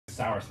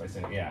sour spice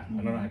in it. Yeah,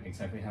 I don't know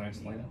exactly how to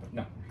explain it, but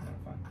no, it's kind of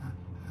fun.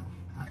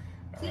 All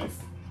right.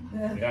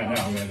 Yeah,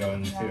 no, I'm gonna go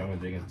in too. I'm gonna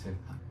dig in too.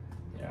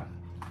 Yeah.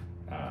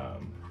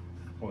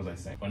 What was I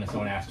saying? When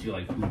someone asked you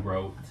like who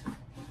wrote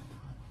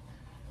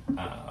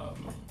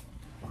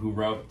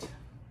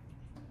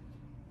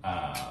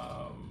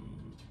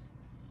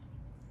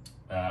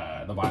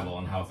the Bible,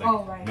 and how it's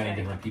like many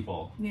different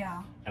people.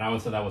 Yeah. And I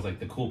would say that was like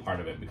the cool part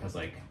of it, because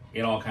like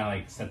it all kind of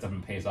like sets up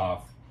and pays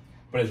off,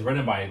 but it's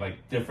written by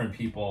like different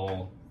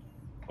people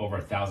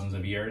over thousands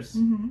of years.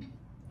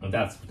 And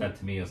that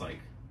to me is like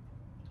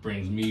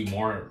brings me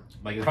more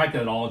like the fact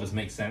that it all just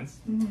makes sense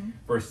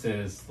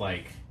versus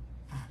like,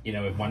 you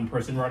know, if one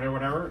person wrote it or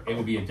whatever, it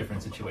would be a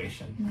different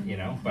situation, you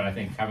know. But I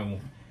think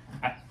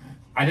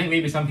I think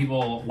maybe some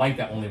people like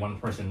that only one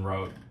person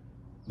wrote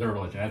their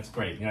religion. That's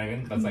great, you know what I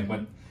mean? That's like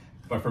what.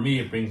 But for me,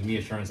 it brings me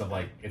assurance of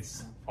like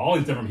it's all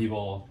these different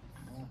people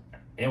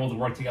able to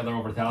work together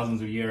over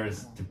thousands of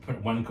years to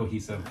put one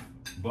cohesive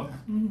book,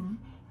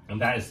 and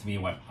that is to me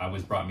what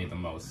always brought me the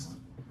most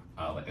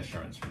like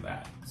assurance from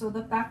that. So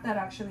the fact that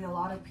actually a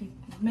lot of people,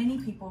 many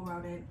people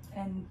wrote it,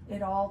 and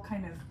it all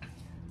kind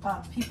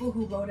of people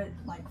who wrote it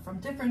like from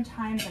different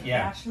times, like they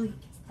actually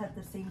said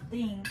the same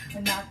thing,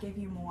 and that gave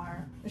you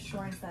more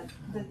assurance that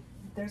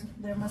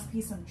there must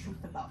be some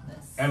truth about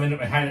this. I mean, it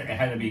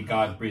had to be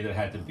God breathed. It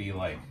had to be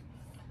like.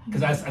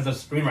 Because as a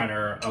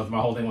screenwriter, my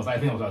whole thing was, I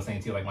think what I was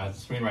saying too, like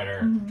as a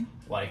screenwriter,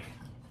 like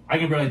I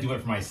can barely do it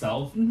for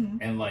myself,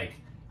 and like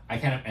I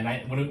can't, and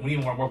when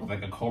you work with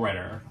like a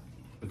co-writer,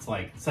 it's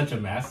like such a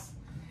mess,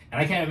 and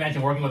I can't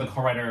imagine working with a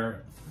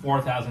co-writer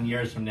 4,000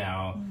 years from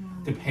now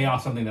to pay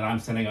off something that I'm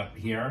setting up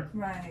here.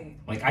 Right.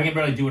 Like I can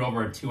barely do it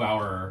over a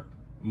 2-hour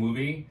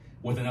movie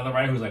with another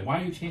writer who's like, why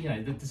are you changing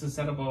it? This is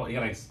setable. You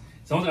gotta,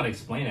 someone's got to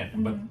explain it,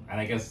 and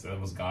I guess it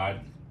was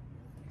God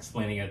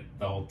explaining it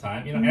the whole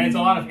time, you know. And it is a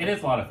lot of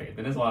faith.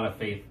 It is a lot of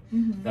faith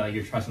that like,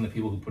 you're trusting the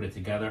people who put it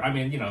together. I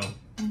mean, you know,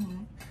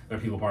 there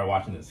are people probably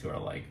watching this who are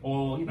like,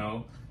 oh, you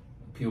know,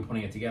 people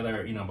putting it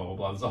together, you know, blah blah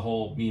blah. There's a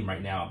whole meme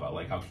right now about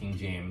like how King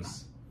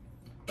James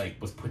like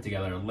was put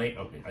together late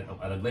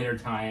at a later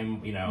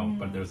time, you know.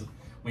 But there's,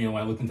 you know,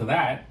 when I looked into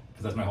that,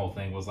 because that's my whole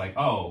thing, was like,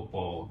 oh,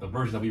 well, the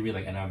versions that we read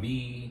like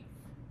NIV,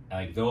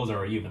 like those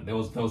are even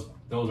those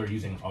are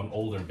using an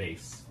older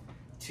base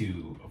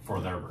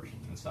for their version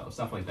and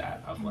stuff like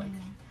that. Of like,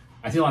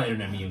 I see a lot of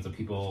internet memes of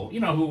people, you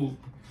know, who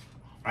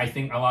I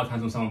think a lot of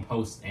times when someone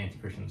posts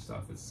anti-Christian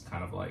stuff, it's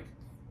kind of like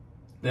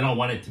they don't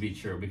want it to be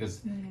true, because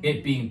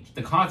it being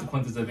the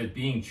consequences of it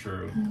being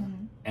true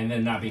and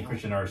then not being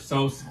Christian are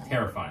so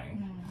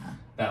terrifying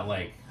that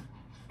like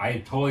I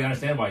totally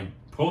understand why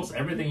post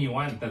everything you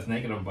want that's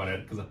negative about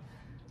it, because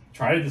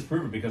try to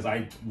disprove it, because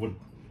I would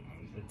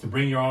to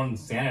bring your own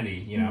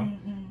sanity, you know.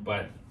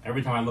 But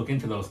every time I look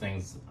into those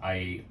things,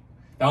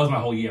 that was my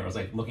whole year. I was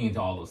like looking into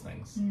all those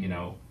things, you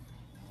know.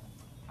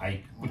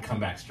 I would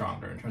come back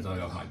stronger in terms of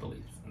like, my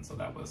beliefs, and so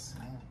that was,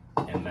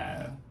 and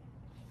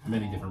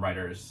many different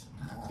writers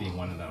being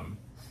one of them.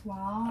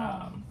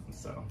 Wow.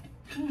 So.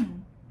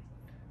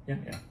 Yeah.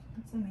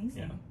 That's amazing.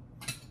 Yeah.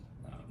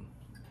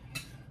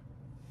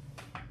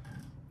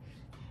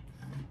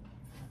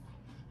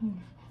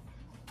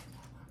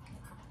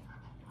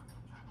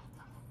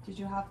 Did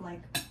you have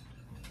like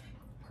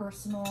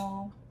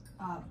personal?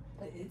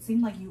 It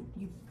seemed like you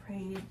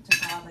prayed to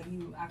God, like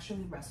you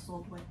actually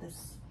wrestled with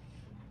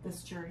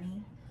this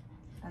journey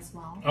as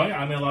well. Oh yeah,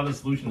 I mean a lot of the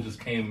solutions just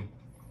came,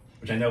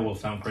 which I know will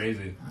sound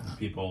crazy to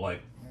people.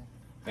 Like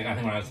I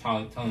think when I was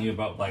telling you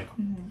about like,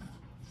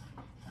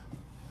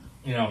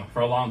 you know,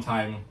 for a long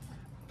time,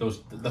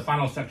 the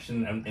final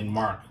section in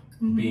Mark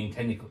being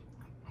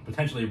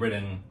potentially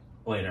written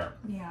later.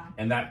 Yeah.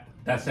 And that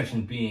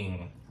section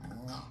being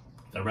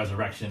the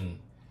resurrection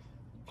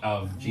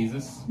of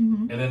Jesus,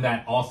 and then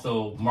that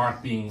also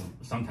Mark being,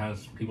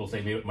 sometimes people say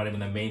maybe it might have been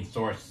the main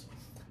source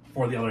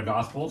for the other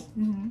Gospels.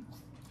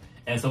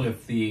 And so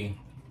if the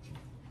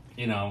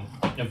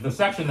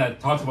section that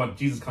talks about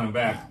Jesus coming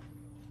back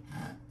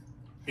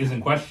is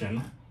in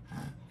question,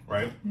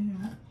 right?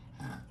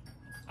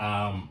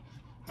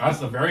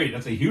 That's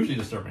a hugely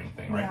disturbing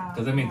thing, right?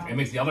 Because it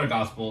makes the other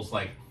Gospels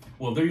like,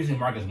 well, if they're using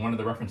Mark as one of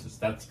the references,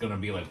 that's going to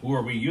be like, who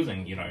are we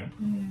using, you know?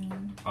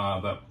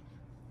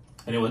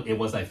 And it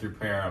was like through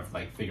prayer of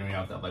like figuring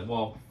out that like,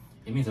 well,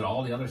 it means that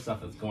all the other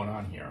stuff that's going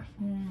on here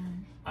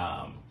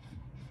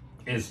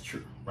is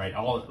true, right?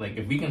 All like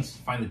if we can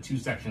find the two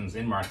sections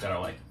in Mark that are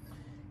like,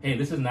 hey,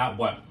 this is not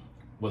what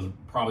was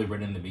probably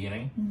written in the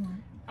beginning,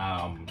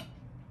 and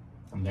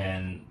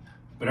then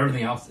but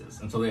everything else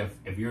is. And so if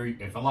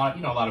a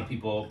lot of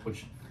people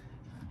which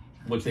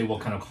they will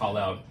kind of call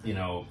out, you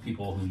know,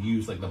 people who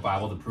use like the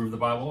Bible to prove the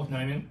Bible, you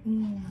know what I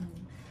mean?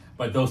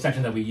 But those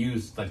sections that we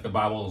use, like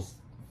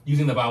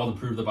using the Bible to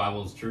prove the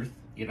Bible's truth,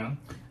 you know?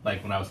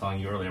 Like when I was telling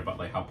you earlier about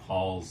like how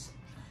Paul's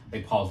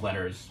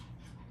letters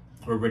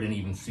were written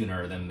even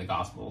sooner than the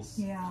Gospels.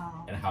 Yeah.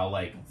 And how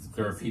like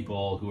there are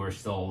people who are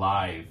still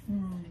alive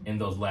in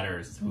those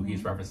letters who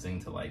he's referencing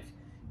to like,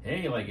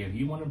 hey, like if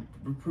you want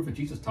to prove it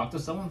Jesus, talk to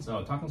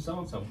so-and-so,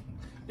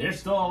 they're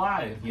still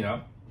alive, you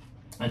know?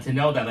 And to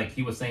know that like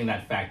he was saying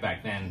that fact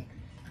back then,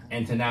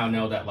 and to now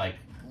know that like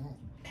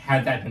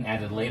had that been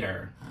added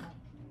later,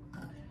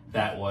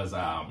 that was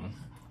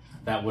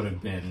that would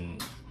have been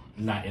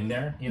not in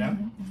there, you know.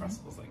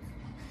 Russell was like,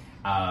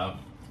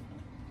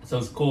 so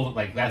it's cool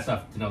like that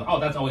stuff to know. Oh,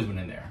 that's always been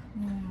in there,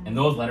 and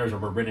those letters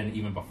were written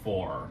even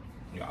before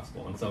the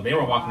gospel, and so they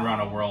were walking around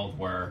a world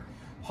where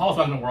Paul's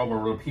talking in a world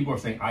where people are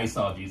saying, "I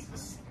saw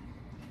Jesus,"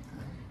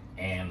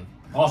 and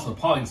also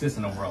Paul exists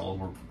in a world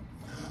where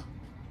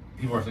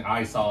people are saying,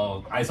 I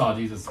saw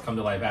Jesus come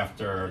to life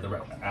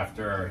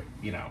after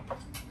you know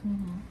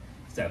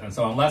death." And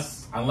so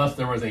unless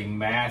there was a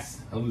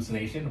mass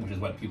hallucination, which is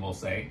what people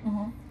say,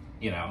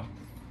 you know,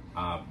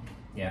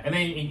 yeah, and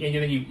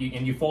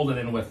then you fold it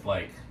in with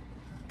like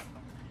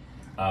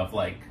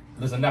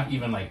there's enough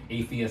even like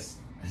atheist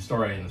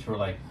historians who are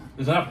like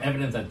there's enough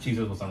evidence that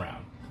Jesus was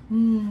around,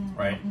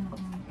 right?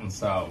 And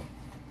so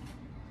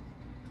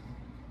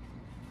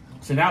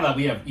now that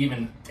we have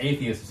even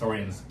atheist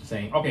historians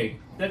saying, okay,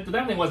 there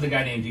definitely was a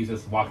guy named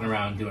Jesus walking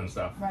around doing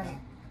stuff. Right.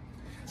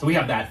 So we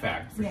have that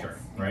fact for sure,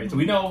 right? So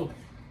we know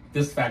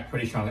this fact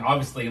pretty strongly.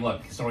 Obviously,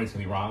 look, historians can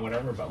be wrong,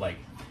 whatever, but like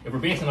if we're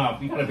basing it off,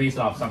 we gotta base it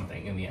off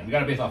something in the end. We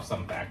gotta base it off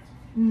some fact.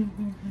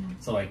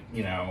 So like,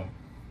 you know,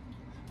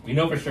 we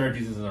know for sure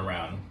Jesus is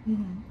around.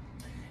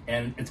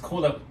 And it's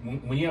cool that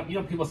when you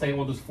know people say,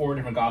 well, there's 4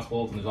 different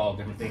gospels and there's all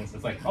different things.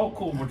 It's like, oh,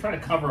 cool, we're trying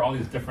to cover all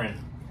these different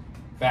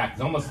facts.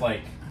 It's almost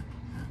like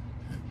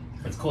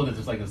it's cool that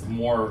there's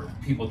more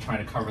people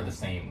trying to cover the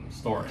same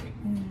story,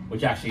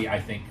 which actually I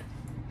think,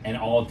 and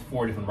all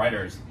 4 different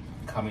writers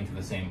coming to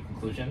the same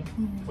conclusion,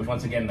 which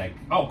once again, like,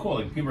 oh, cool,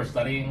 like people are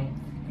studying,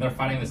 and they're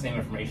finding the same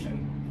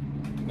information.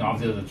 You know,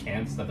 obviously there's a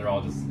chance that they're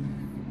all just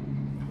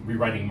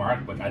rewriting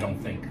Mark, but I don't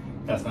think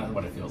that's not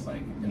what it feels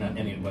like. And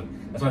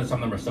that's why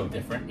some of them are so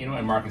different, you know,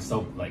 and Mark is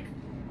so like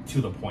to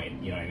the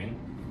point, you know what I mean?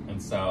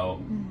 And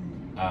so,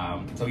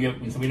 so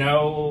we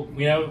know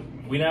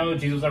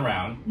Jesus is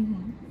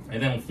around.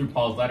 And then through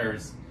Paul's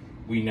letters,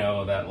 we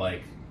know that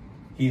like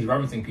he's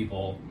referencing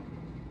people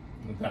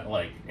that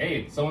like,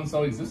 hey, so and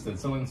so existed,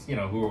 you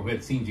know, who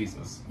had seen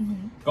Jesus.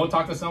 Go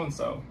talk to so and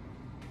so.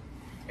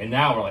 And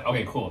now we're like,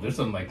 okay, cool. There's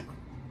some like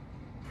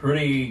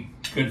pretty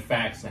good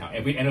facts now.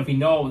 If we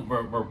know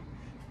we're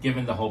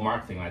given the whole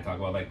Mark thing I talk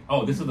about, like,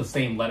 oh, this is the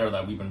same letter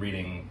that we've been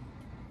reading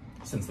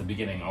since the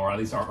beginning, or at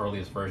least our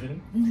earliest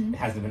version. It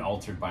hasn't been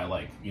altered by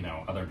like, you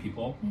know, other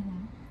people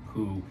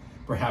who.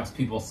 Perhaps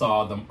people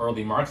saw the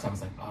early Mark stuff.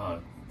 It's like, oh,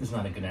 this is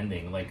not a good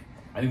ending. Like,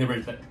 I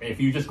think if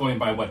you're just going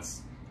by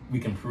what's we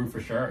can prove for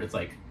sure, it's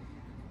like,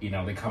 you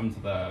know, they come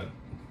to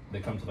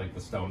like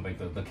the stone, like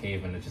the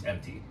cave, and it's just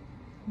empty.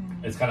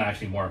 It's kind of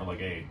actually more of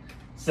like a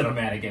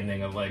cinematic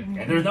ending of like,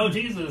 and there's no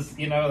Jesus,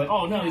 you know, like,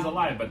 oh no, he's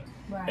alive, but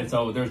and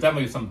so there's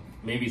definitely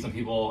maybe some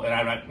people, and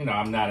I'm not, you know,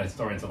 I'm not a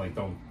historian, so like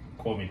don't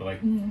quote me, but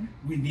like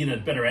we need a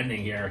better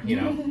ending here, you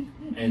know,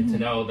 and to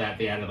know that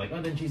they added like,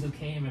 oh, then Jesus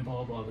came and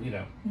blah blah blah, you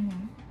know.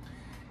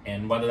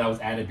 And whether that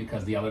was added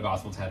because the other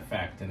gospels had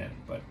fact in it,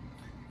 but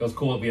it was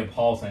cool to be a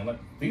Paul saying, look,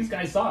 these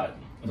guys saw it.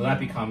 So that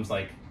becomes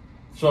like,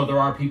 so there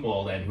are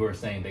people then who are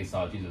saying they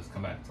saw Jesus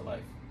come back to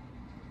life,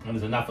 and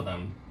there's enough of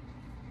them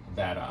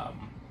that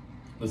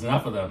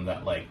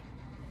like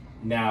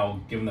now,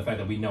 given the fact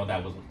that we know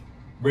that was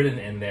written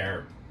in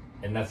there,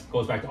 and that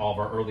goes back to all of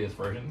our earliest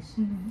versions,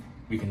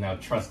 we can now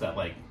trust that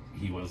like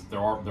there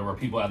were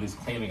people at least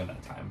claiming at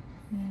that time.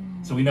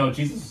 So we know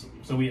Jesus.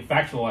 So we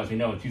factualize. We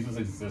know Jesus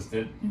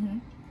existed.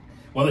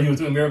 Whether he was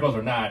doing miracles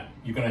or not,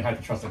 you're gonna have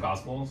to trust the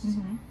Gospels.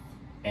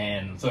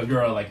 And so if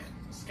you're a like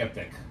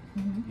skeptic,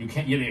 you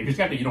can't. If you're a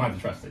skeptic, you don't have to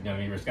trust it. You know what I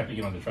mean? If you're a skeptic,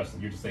 you don't have to trust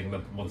it. You're just saying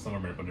that well,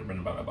 someone written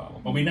about the Bible.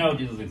 But we know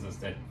Jesus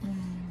existed,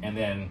 and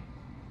then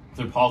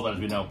through Paul's letters,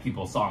 we know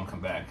people saw him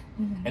come back,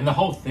 and the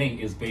whole thing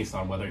is based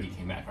on whether he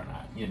came back or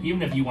not. You know,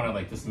 even if you want to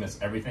like dismiss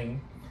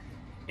everything,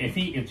 if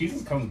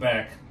Jesus comes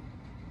back,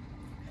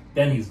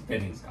 then he's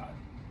God.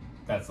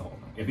 That's the whole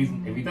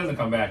thing. If he doesn't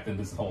come back, then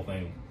this whole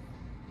thing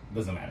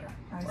doesn't matter,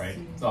 right?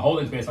 So the whole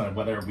thing's based on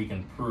whether we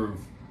can prove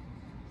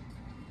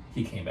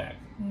he came back.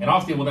 And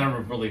obviously, we'll never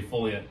really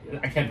fully.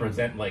 I can't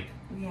present like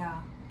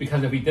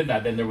because if we did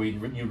that, then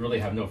you really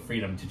have no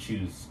freedom to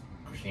choose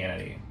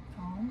Christianity.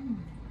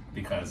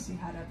 Because you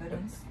had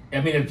evidence.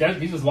 I mean, if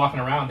Jesus is walking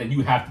around, then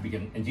you have to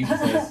begin. And Jesus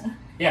says,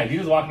 "Yeah,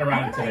 Jesus walking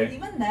around today."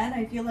 Even then,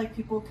 I feel like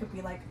people could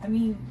be like, I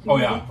mean, you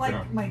look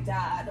like my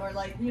dad, or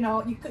like, you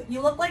know,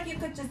 you look like you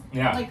could just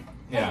like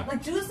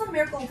do some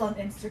miracles on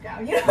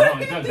Instagram. You know?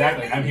 No,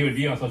 exactly. I mean, he would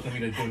be on social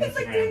media doing it's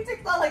Instagram. Like doing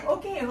TikTok, like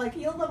okay, like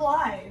heal the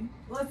blind.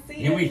 Let's see.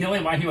 He'll heal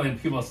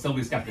and people will still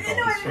be skeptical. You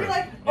know, and be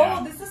like,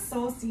 oh, this is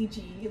so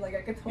CG. Like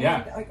I could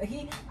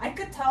totally, I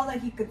could tell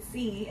that he could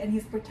see, and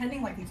he's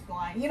pretending like he's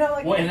blind. You know,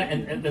 like. Well,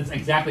 and that's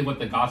exactly what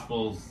the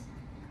Gospels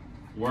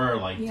were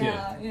like too.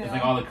 It's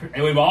like all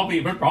and we'd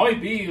probably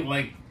be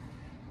like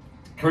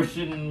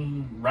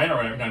Christian writer or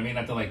whatever. I mean,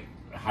 not to like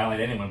highlight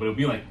anyone, but it would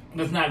be like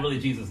that's not really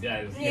Jesus,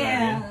 guys. You know what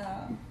I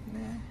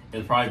mean?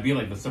 It'd probably be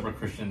like the super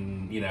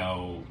Christian, you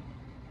know,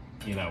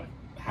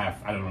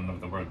 half. I don't know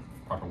what the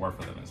proper word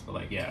for them is, but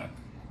like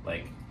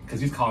because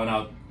he's calling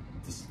out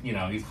you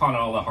know, he's calling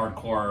all the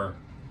hardcore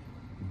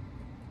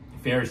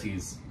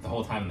Pharisees the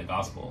whole time in the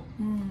gospel.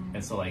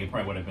 And so like it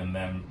probably would have been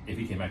them, if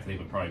he came back today, it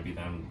would probably be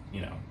them,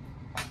 you know,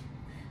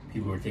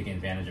 people who were taking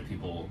advantage of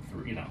people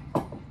through, you know,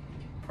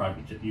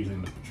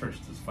 using the church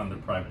to fund their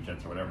private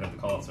jets or whatever they have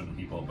to call out certain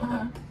people.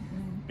 But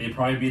they'd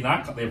probably be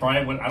not, they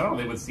probably would, I don't know,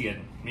 they would see it.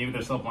 Maybe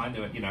they're so blind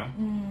to it, you know.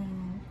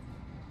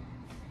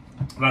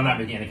 But I'm not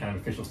making any kind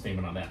of official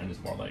statement on that. I'm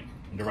just more like,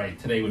 you're right,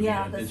 today would be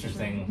an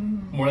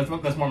interesting, more,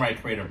 that's more my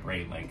creative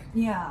brain, like.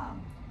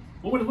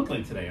 What would it look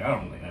like today? I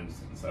don't really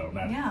understand, so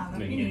I'm not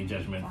making any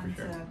judgment for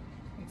sure. To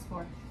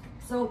explore.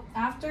 So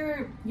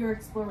after your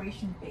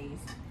exploration phase,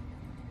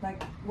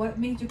 like what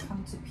made you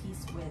come to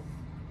peace with,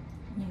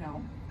 you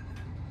know,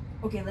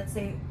 okay, let's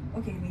say,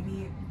 okay,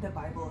 maybe the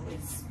Bible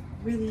is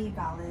really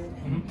valid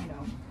and, you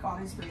know,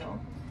 God is real.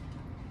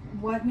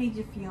 What made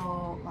you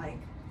feel like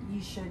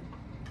you should,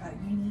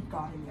 you need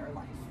God in your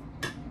life?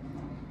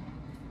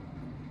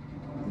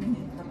 You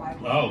need the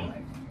Bible in your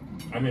life.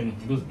 I mean,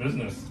 this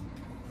business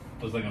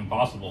was like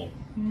impossible.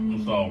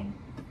 So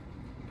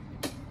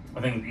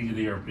I think it's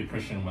easy to be a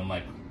Christian when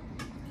like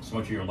so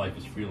much of your life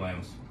is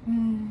freelance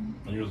and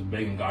you're just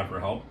begging God for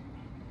help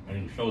and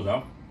he shows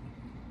up.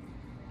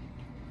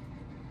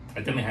 I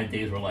definitely had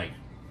days where like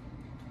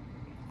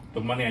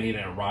the money I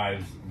needed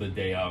arrives the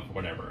day of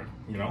whatever,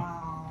 you know.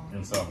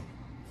 And so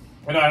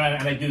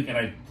I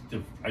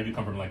do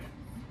come from like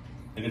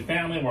a good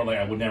family where like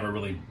I would never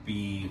really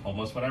be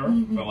homeless, whatever.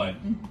 But like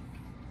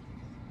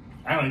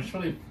I don't know, it's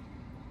really,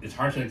 it's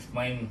hard to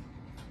explain.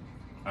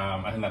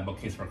 I think that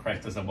book Case for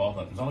Christ does it well.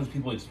 That there's all these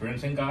people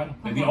experiencing God.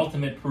 Like the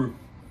ultimate proof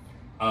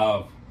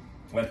of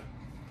like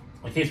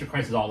Case for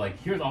Christ is all like,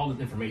 here's all this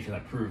information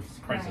that proves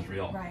Christ is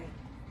real.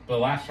 But the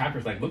last chapter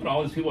is like, look at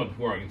all these people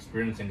who are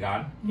experiencing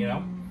God, you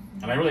know?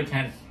 And I really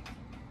can't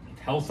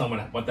tell someone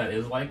what that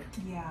is like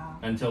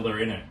until they're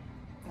in it.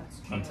 That's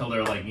true. Until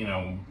they're like, you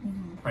know,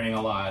 praying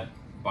a lot,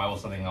 Bible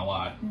studying a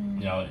lot,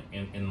 you know,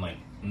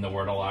 in the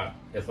Word a lot.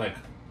 It's like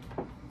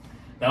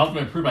the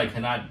ultimate proof I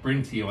cannot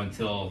bring to you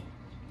until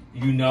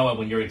you know it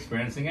when you're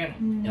experiencing it.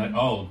 You're like,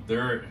 oh,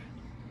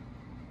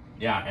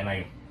 and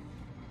I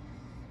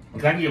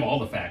can give all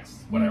the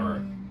facts,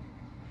 whatever.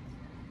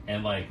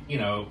 And like, you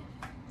know,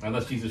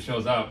 unless Jesus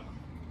shows up,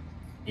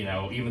 you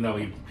know, even though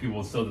people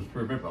will still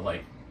disprove it, but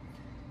like,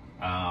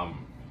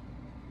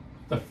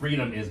 the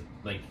freedom is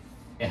like,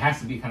 it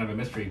has to be kind of a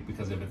mystery,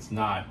 because if it's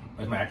not,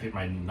 like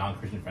my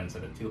non-Christian friend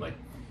said it too, like,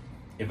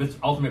 if it's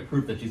ultimate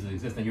proof that Jesus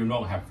exists, then you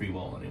don't have free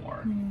will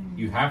anymore.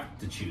 You have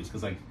to choose,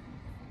 because like,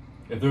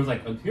 if there's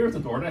like, here's the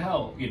door to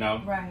hell, you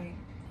know? Right.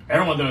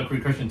 Everyone's going to be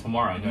Christian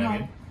tomorrow, you know what I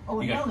mean? Oh,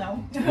 hell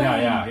no.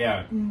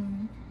 Yeah.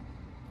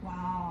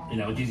 Wow. You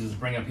know, Jesus is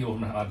bringing up people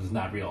from hell, that's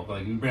not real. But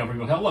like, you bring up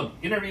people from hell, look,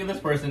 interview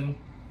this person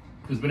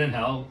who's been in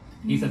hell,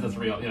 he says it's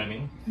real, you know what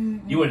I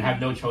mean? You would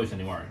have no choice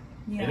anymore.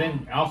 And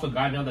then also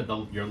God knows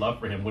that your love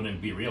for him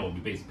wouldn't be real. It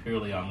would be based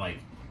purely on like,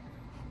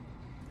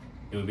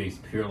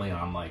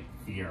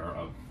 fear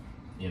of,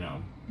 you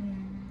know,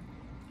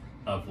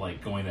 of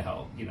like going to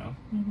hell, you know,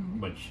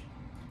 which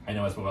I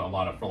know is for a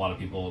lot of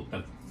people,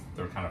 that's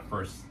their kind of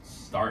first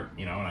start,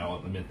 you know, and I will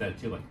admit that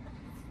too. Like,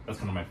 that's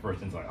kind of my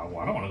first instinct. Like, oh,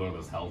 well, I don't want to go to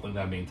this hell thing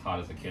that I'm being taught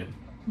as a kid.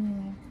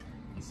 And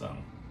so.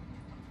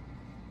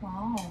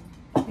 Wow.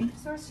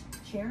 Thanks for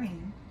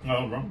sharing.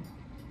 Oh, wrong.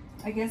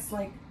 I guess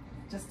like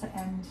just to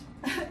end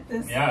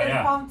this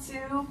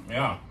impromptu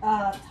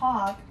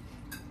talk.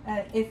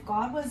 If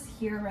God was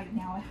here right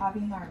now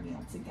having our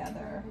meal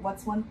together,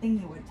 what's one thing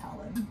you would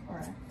tell him?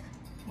 Or,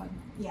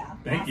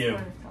 thank you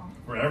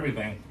for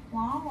everything.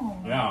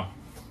 Wow. Yeah.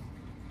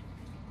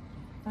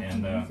 That's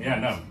and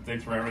amazing.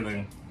 Thanks for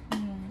everything.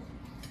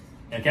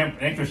 And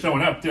thanks for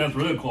showing up too. That's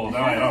really cool.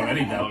 Now I don't have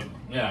any doubt.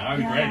 Yeah,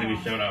 that'd be great if you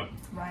showed up.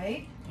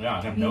 Right? Yeah,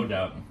 I have no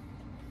doubt.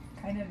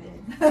 Kind of is.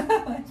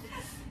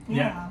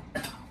 Yeah.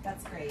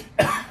 That's great.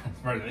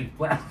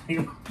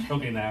 I'm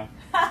choking now.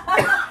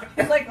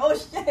 It's like, oh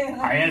shit.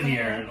 I am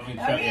here. Let me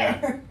I'm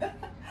here.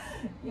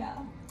 Yeah.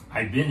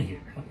 I've been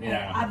here.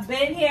 Yeah. I've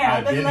been here.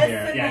 I've been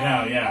listening. here.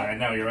 Yeah, I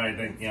know. You're right.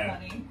 That's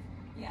funny.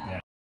 Yeah.